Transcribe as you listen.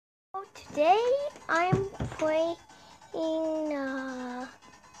So today I'm playing,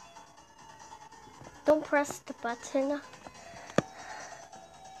 don't press the button.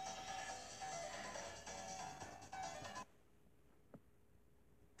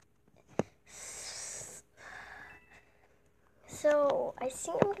 So I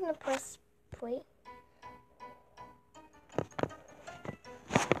think I'm gonna press play.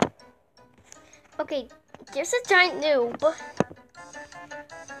 Okay, there's a giant noob.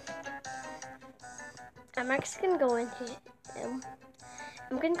 I'm actually gonna go in him.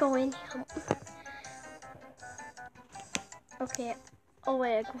 I'm gonna go in him. Okay. Oh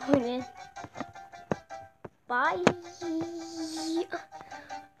wait, I'm going in. Bye.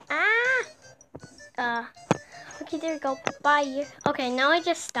 Okay, there you go. Bye. Okay, now I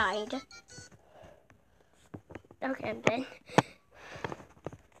just died. Okay, I'm dead.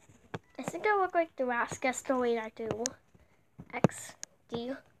 I think I look like the last guest the way I do.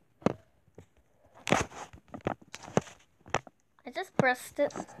 XD. I just pressed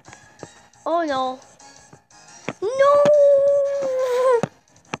it. Oh no. No!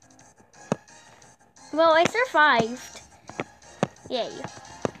 Well, I survived. Yay.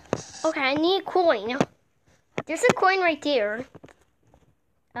 Okay, I need a coin. There's a coin right there.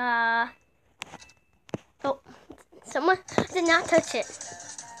 Oh, someone did not touch it.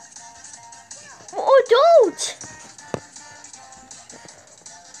 Oh, don't!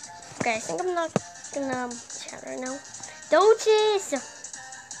 Okay, I think I'm not gonna chat right now. Doges!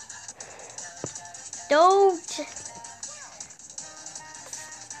 Doge!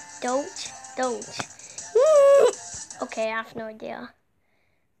 Doge. Okay, I have no idea.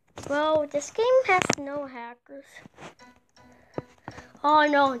 Well, this game has no hackers. Oh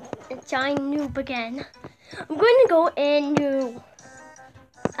no, a giant noob again. I'm going to go into,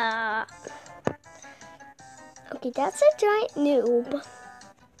 okay, that's a giant noob.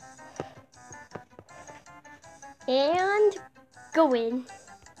 And go in.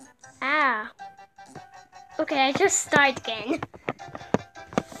 Okay, I just died again.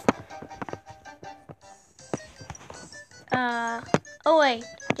 Oh wait,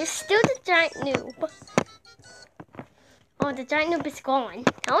 there's still the giant noob. Oh, the giant noob is gone.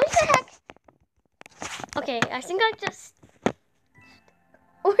 How the heck? Okay, I think I just...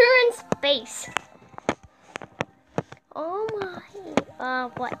 We're in space. Oh my,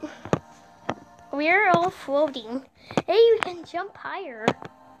 what? We're all floating. Hey, you can jump higher.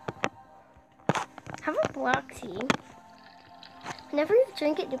 Have a block tea. Whenever you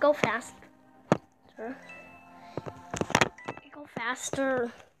drink it, you go faster. You go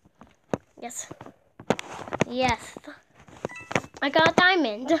faster. Yes. Yes. I got a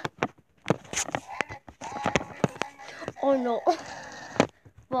diamond. Oh no.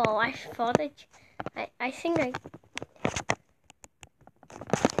 Well, I thought I think I...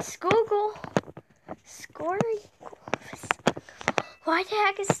 Google. Scoring. Why the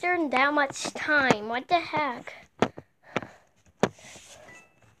heck is there that much time? What the heck?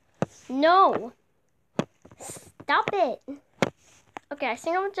 No. Stop it. Okay, I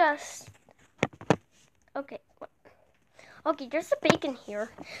think I'm just... Okay. Okay, there's a bacon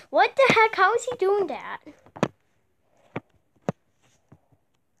here. What the heck? How is he doing that?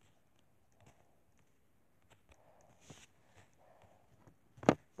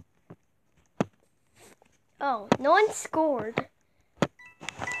 Oh, no one scored.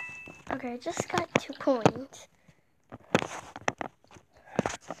 Okay, I just got 2 points.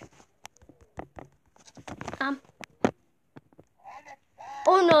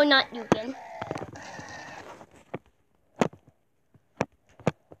 Oh no, not you again.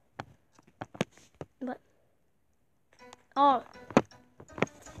 But, oh,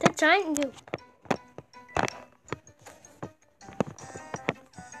 the giant noob.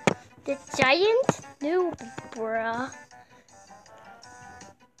 The giant noob, bruh.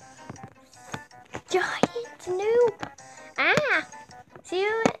 Giant noob. See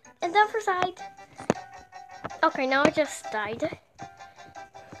you in the other side. Okay, now I just died.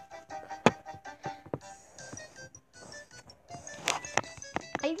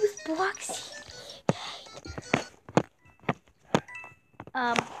 I use blocks.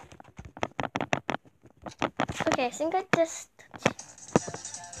 Okay, I think I just...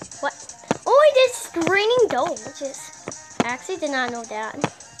 What? Oh, it is raining domes. I actually did not know that.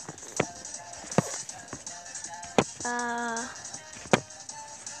 Oh.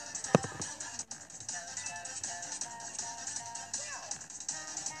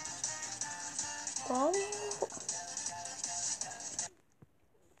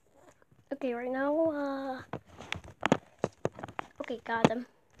 Okay, right now, okay, got him.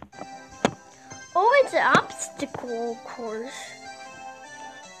 Oh, it's an obstacle course.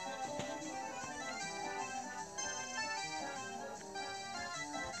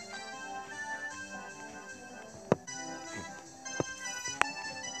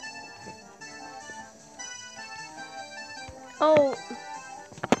 Oh.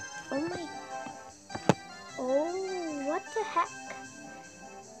 Oh my. Oh, what the heck?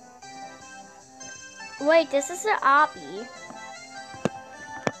 Wait, this is an obby.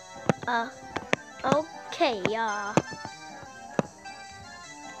 Okay,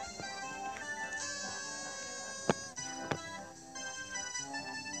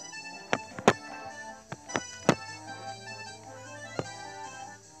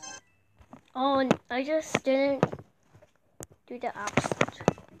 Oh, I just didn't do the opposite.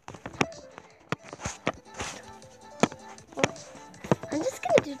 I'm just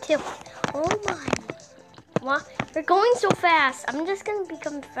gonna do two. Oh my. Wow, you're going so fast. I'm just gonna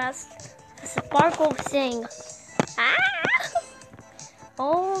become fast. The sparkle thing. Ah!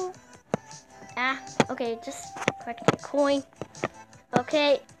 Oh. Ah. Okay, just collect the coin.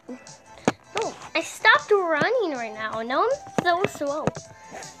 Okay. Oh, I stopped running right now. Now I'm so slow.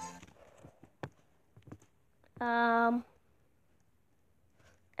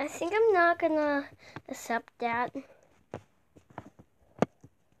 I think I'm not gonna accept that.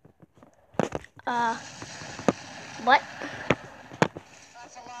 What?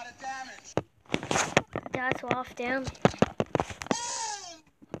 That's a lot of damage. That's off damage.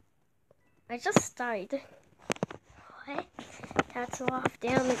 I just died. What? That's off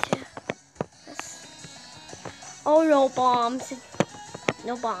damage. Oh, no bombs.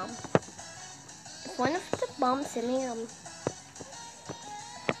 No bomb. If one of the bombs hit me, I'm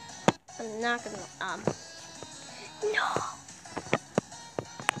not gonna, no.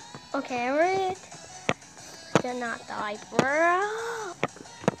 Okay, I really did not die, bro.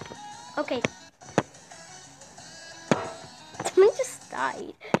 Okay. Someone just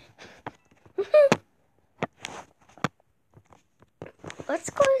died. Let's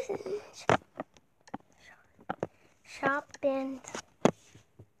go shop and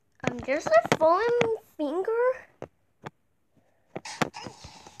there's a fallen finger.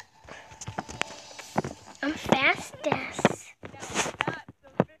 I'm fastest.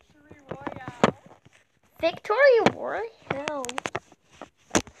 Victoria Royale.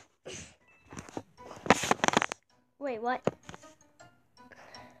 Wait, what?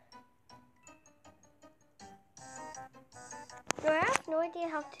 No, I have no idea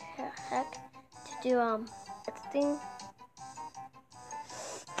how to heck to do that thing.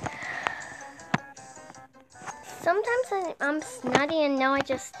 Sometimes I'm snotty and now I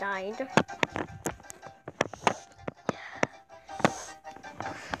just died.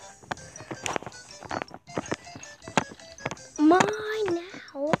 Mine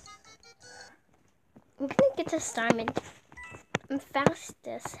now. I'm gonna get this diamond. I'm fast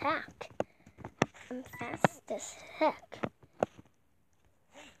as heck. I'm fast as heck.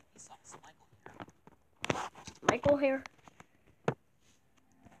 Michael here.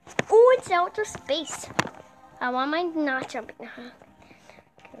 Oh, it's outer space. Why am I not jumping? Okay,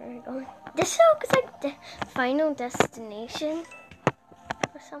 where are we going? This looks like the final destination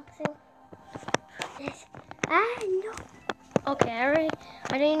or something. This. No. Okay,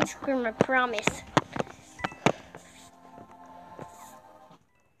 I didn't scream, I promise.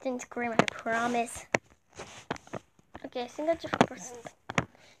 Didn't scream, I promise. Okay, I think I just pressed.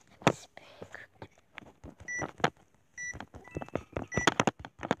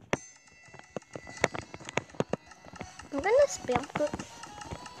 I'm gonna spam cook.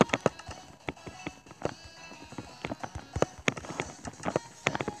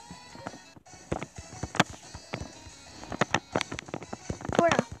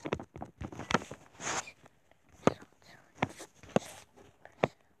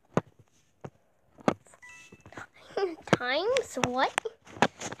 Times what?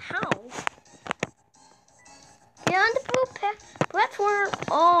 How? Yeah, on the blue platform.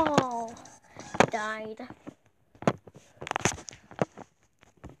 Oh, died.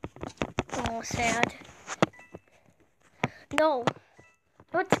 Oh, sad. No.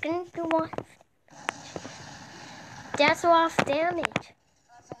 What's gonna do one? That's off damage.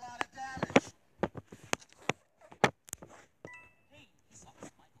 That's a lot of damage.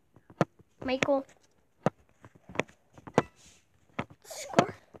 Michael.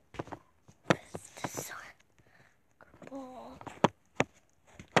 Score.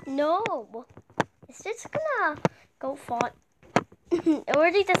 No. Is this gonna go fall? It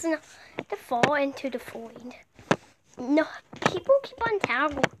already doesn't have to fall into the void. No, people keep on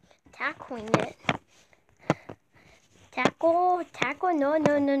tackling it. Tackle, no.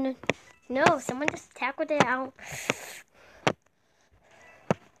 No, someone just tackled it out.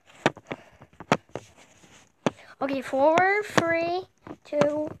 Okay, 4, 3,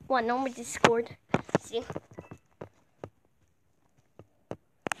 2, 1. Nobody just scored. See?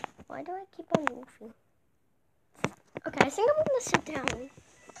 Why do I keep on moving? Okay, I think I'm gonna sit down.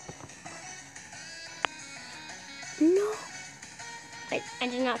 No. I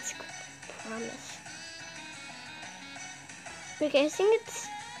did not promise. Okay, I think it's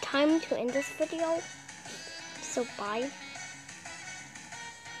time to end this video. So bye.